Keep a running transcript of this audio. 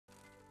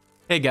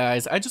Hey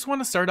guys, I just want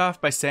to start off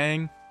by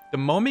saying, the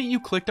moment you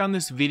clicked on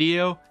this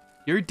video,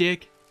 your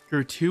dick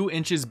grew 2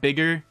 inches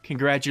bigger.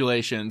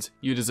 Congratulations,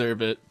 you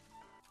deserve it.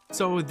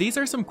 So these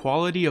are some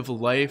quality of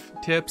life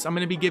tips I'm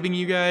going to be giving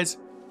you guys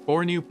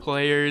for new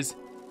players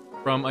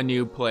from a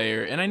new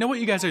player. And I know what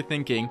you guys are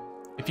thinking.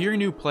 If you're a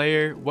new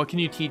player, what can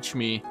you teach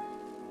me?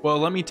 Well,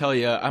 let me tell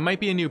you, I might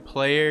be a new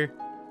player,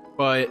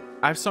 but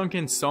I've sunk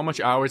in so much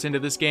hours into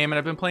this game and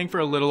I've been playing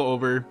for a little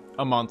over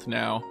a month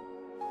now.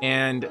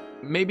 And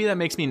maybe that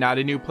makes me not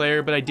a new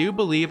player, but I do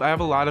believe I have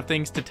a lot of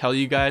things to tell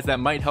you guys that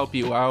might help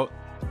you out.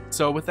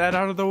 So with that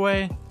out of the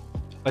way,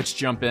 let's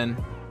jump in.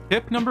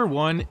 Tip number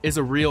 1 is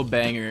a real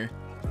banger.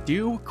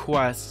 Do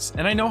quests.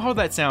 And I know how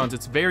that sounds,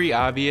 it's very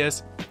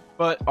obvious,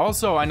 but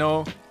also I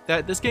know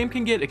that this game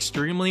can get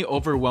extremely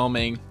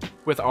overwhelming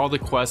with all the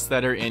quests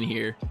that are in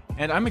here.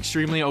 And I'm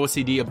extremely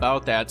OCD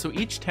about that, so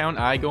each town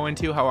I go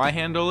into, how I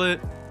handle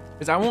it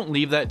is I won't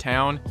leave that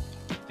town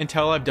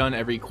until I've done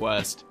every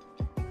quest.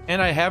 And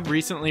I have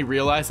recently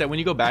realized that when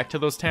you go back to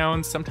those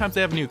towns, sometimes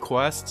they have new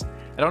quests.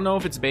 I don't know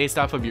if it's based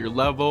off of your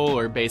level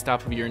or based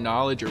off of your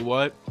knowledge or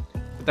what,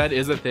 but that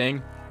is a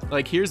thing.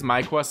 Like, here's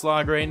my quest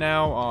log right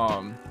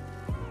now.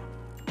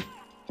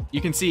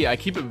 You can see I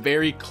keep it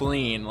very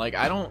clean. Like,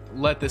 I don't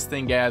let this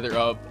thing gather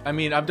up. I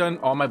mean, I've done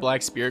all my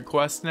Black Spirit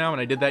quests now,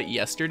 and I did that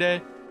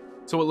yesterday,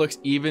 so it looks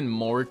even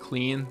more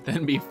clean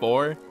than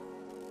before.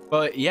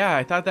 But yeah,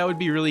 I thought that would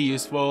be really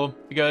useful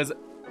because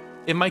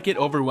it might get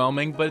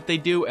overwhelming, but they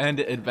do end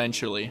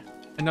eventually.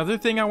 Another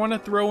thing I want to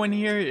throw in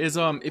here is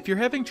if you're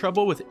having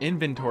trouble with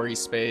inventory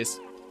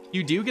space,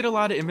 you do get a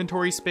lot of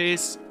inventory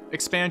space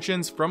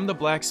expansions from the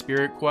Black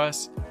Spirit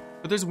quests,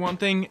 but there's one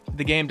thing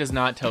the game does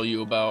not tell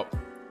you about.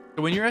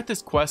 So when you're at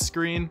this quest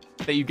screen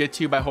that you get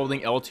to by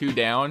holding L2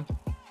 down,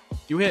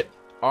 you hit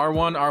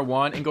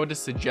R1 and go to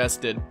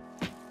suggested.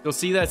 You'll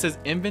see that it says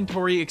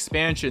inventory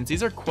expansions.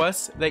 These are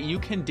quests that you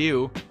can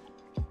do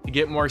to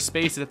get more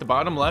spaces. At the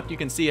bottom left, you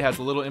can see it has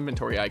a little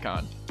inventory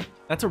icon.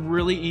 That's a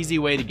really easy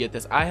way to get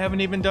this. I haven't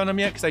even done them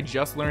yet because I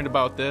just learned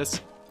about this,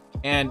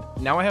 and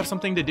now I have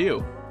something to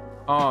do.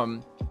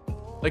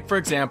 Like for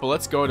example,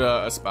 let's go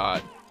to a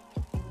spot.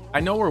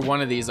 I know where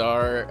one of these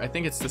are. I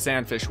think it's the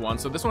Sandfish one.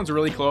 So this one's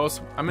really close.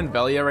 I'm in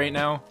Velia right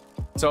now.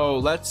 So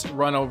let's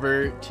run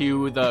over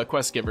to the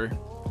quest giver.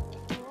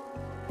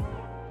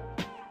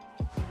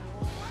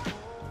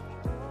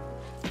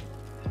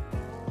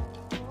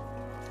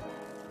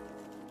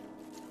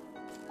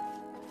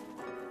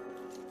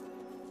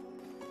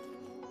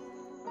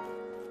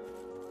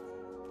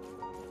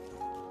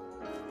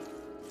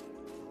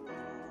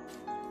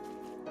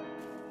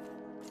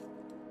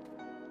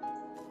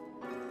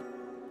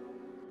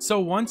 So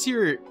once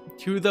you're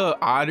to the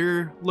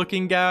otter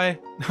looking guy,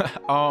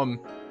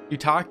 you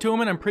talk to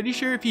him, and I'm pretty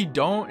sure if you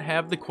don't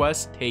have the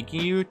quest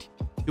taking you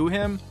to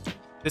him,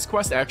 this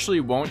quest actually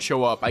won't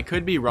show up. I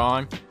could be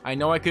wrong. I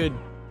know I could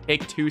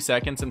take 2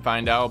 seconds and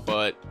find out,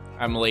 but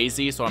I'm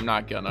lazy, so I'm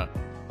not gonna.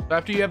 So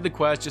after you have the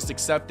quest, just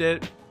accept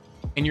it,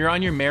 and you're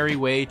on your merry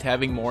way to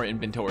having more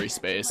inventory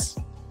space.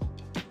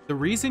 The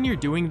reason you're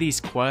doing these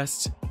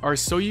quests are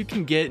so you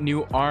can get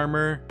new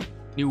armor,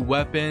 new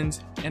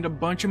weapons, and a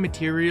bunch of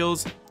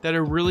materials that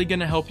are really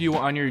going to help you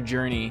on your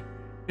journey.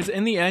 Because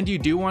in the end, you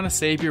do want to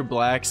save your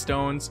black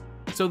stones,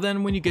 so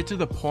then when you get to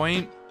the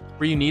point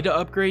where you need to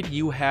upgrade,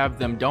 you have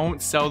them.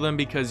 Don't sell them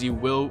because you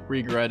will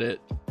regret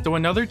it. So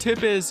another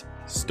tip is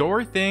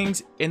store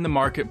things in the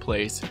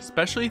marketplace,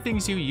 especially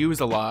things you use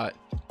a lot,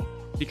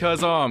 because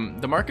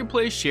the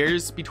marketplace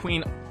shares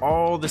between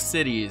all the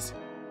cities.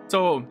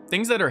 So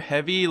things that are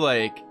heavy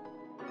like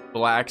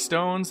black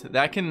stones,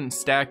 that can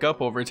stack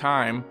up over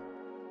time.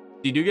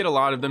 You do get a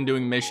lot of them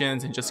doing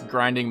missions and just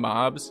grinding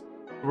mobs.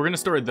 We're going to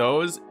store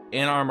those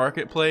in our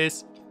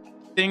marketplace.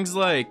 Things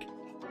like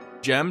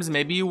gems,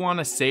 maybe you want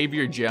to save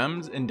your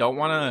gems and don't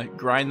want to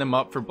grind them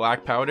up for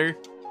black powder.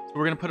 So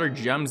we're going to put our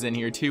gems in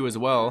here too as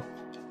well.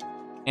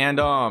 And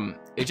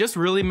it just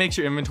really makes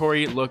your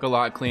inventory look a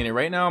lot cleaner.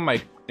 Right now my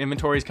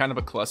inventory is kind of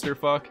a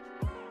clusterfuck,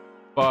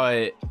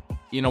 but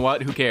you know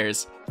what, who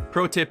cares?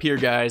 Pro tip here,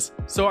 guys.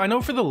 So I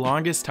know for the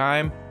longest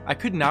time I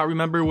could not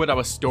remember what I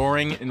was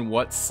storing in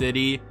what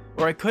city,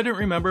 or I couldn't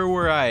remember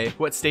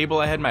what stable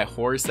I had my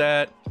horse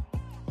at.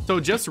 So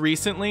just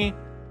recently,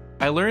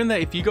 I learned that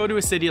if you go to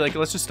a city, like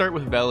let's just start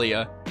with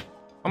Velia.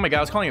 Oh my god,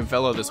 I was calling it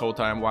Velo this whole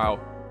time, wow.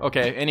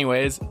 Okay,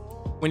 anyways,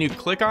 when you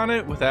click on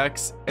it with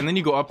X, and then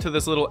you go up to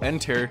this little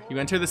enter, you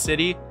enter the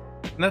city,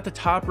 and at the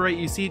top right,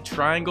 you see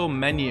triangle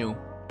menu,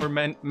 or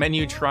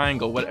menu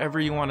triangle,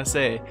 whatever you want to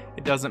say,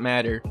 it doesn't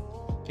matter.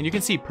 And you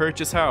can see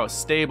purchase house,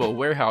 stable,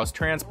 warehouse,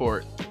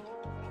 transport.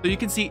 So you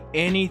can see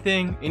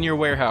anything in your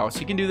warehouse.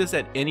 You can do this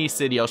at any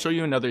city. I'll show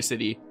you another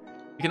city.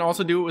 You can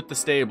also do it with the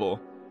stable.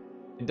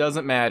 It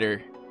doesn't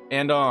matter.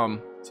 And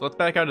so let's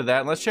back out of that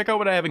and let's check out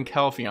what I have in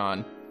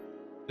Calpheon.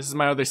 This is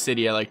my other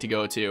city I like to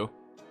go to.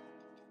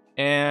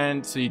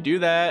 And so you do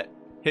that,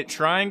 hit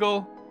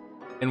triangle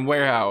and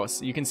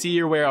warehouse. You can see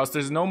your warehouse.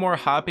 There's no more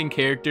hopping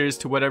characters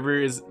to whatever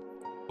is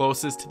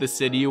closest to the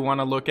city you want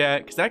to look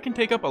at, because that can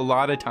take up a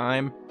lot of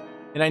time.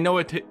 and I know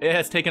it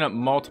has taken up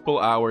multiple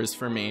hours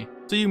for me.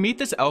 So you meet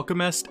this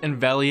alchemist in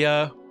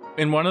Velia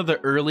in one of the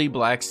early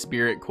Black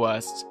Spirit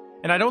quests.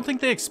 And I don't think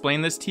they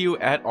explain this to you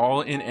at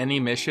all in any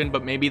mission,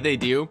 but maybe they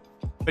do.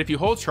 But if you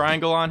hold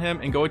triangle on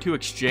him and go to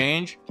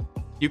exchange,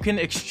 you can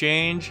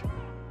exchange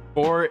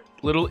 4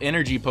 little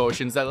energy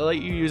potions that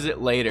let you use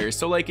it later.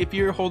 So like if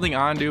you're holding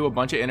on to a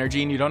bunch of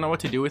energy and you don't know what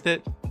to do with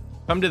it,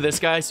 come to this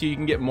guy so you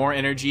can get more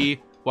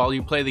energy while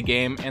you play the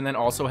game, and then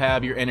also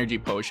have your energy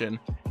potion.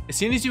 As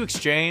soon as you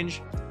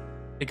exchange,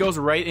 it goes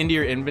right into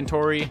your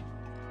inventory.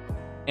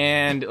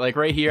 And like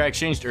right here, I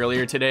exchanged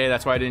earlier today,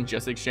 that's why I didn't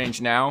just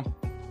exchange now.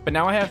 But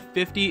now I have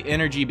 50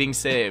 energy being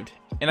saved,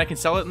 and I can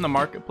sell it in the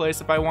marketplace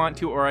if I want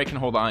to, or I can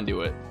hold on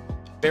to it.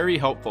 Very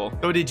helpful.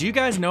 So did you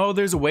guys know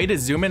there's a way to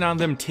zoom in on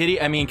them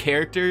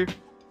character?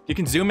 You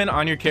can zoom in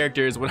on your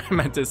character is what I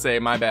meant to say,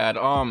 my bad.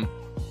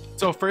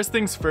 So first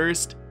things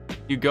first,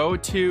 you go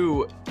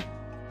to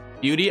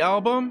beauty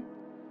album,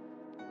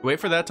 wait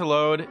for that to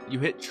load, you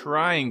hit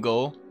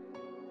triangle,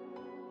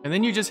 and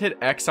then you just hit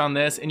X on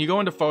this and you go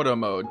into photo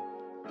mode.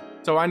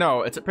 So I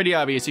know it's pretty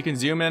obvious, you can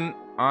zoom in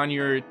on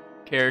your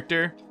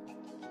character,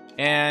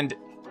 and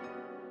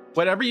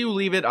whatever you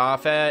leave it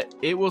off at,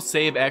 it will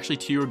save actually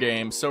to your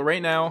game. So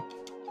right now,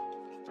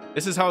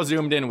 this is how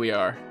zoomed in we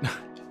are.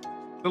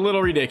 It's a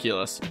little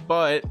ridiculous,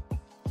 but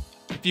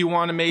if you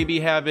want to maybe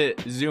have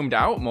it zoomed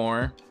out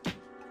more,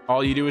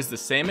 all you do is the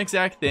same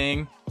exact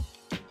thing,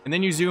 and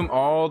then you zoom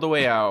all the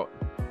way out.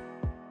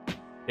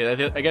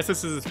 Okay, I guess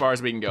this is as far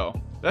as we can go.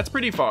 That's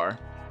pretty far.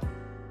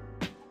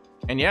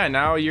 And yeah,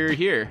 now you're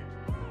here.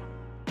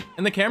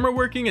 And the camera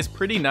working is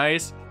pretty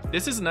nice.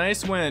 This is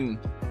nice when,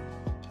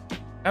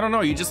 I don't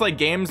know, you just like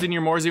games and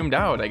you're more zoomed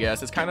out, I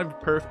guess. It's kind of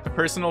a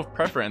personal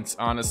preference,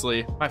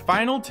 honestly. My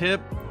final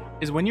tip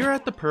is when you're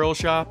at the Pearl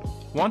shop,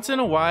 once in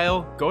a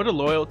while, go to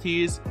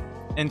loyalties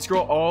and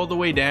scroll all the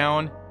way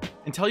down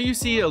until you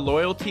see a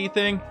loyalty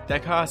thing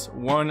that costs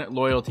 1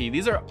 loyalty.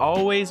 These are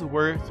always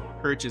worth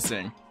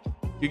purchasing.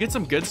 You get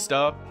some good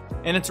stuff,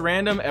 and it's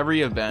random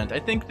every event. I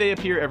think they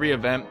appear every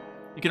event.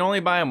 You can only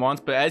buy them once,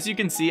 but as you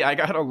can see, I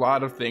got a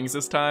lot of things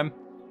this time,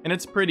 and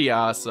it's pretty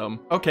awesome.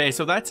 Okay,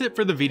 so that's it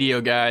for the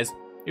video, guys.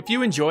 If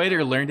you enjoyed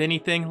or learned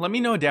anything, let me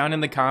know down in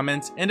the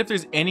comments, and if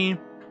there's any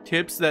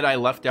tips that I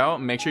left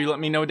out, make sure you let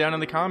me know down in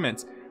the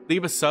comments.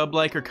 Leave a sub,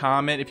 like, or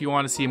comment if you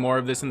want to see more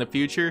of this in the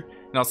future,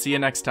 and I'll see you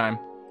next time.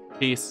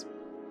 Peace.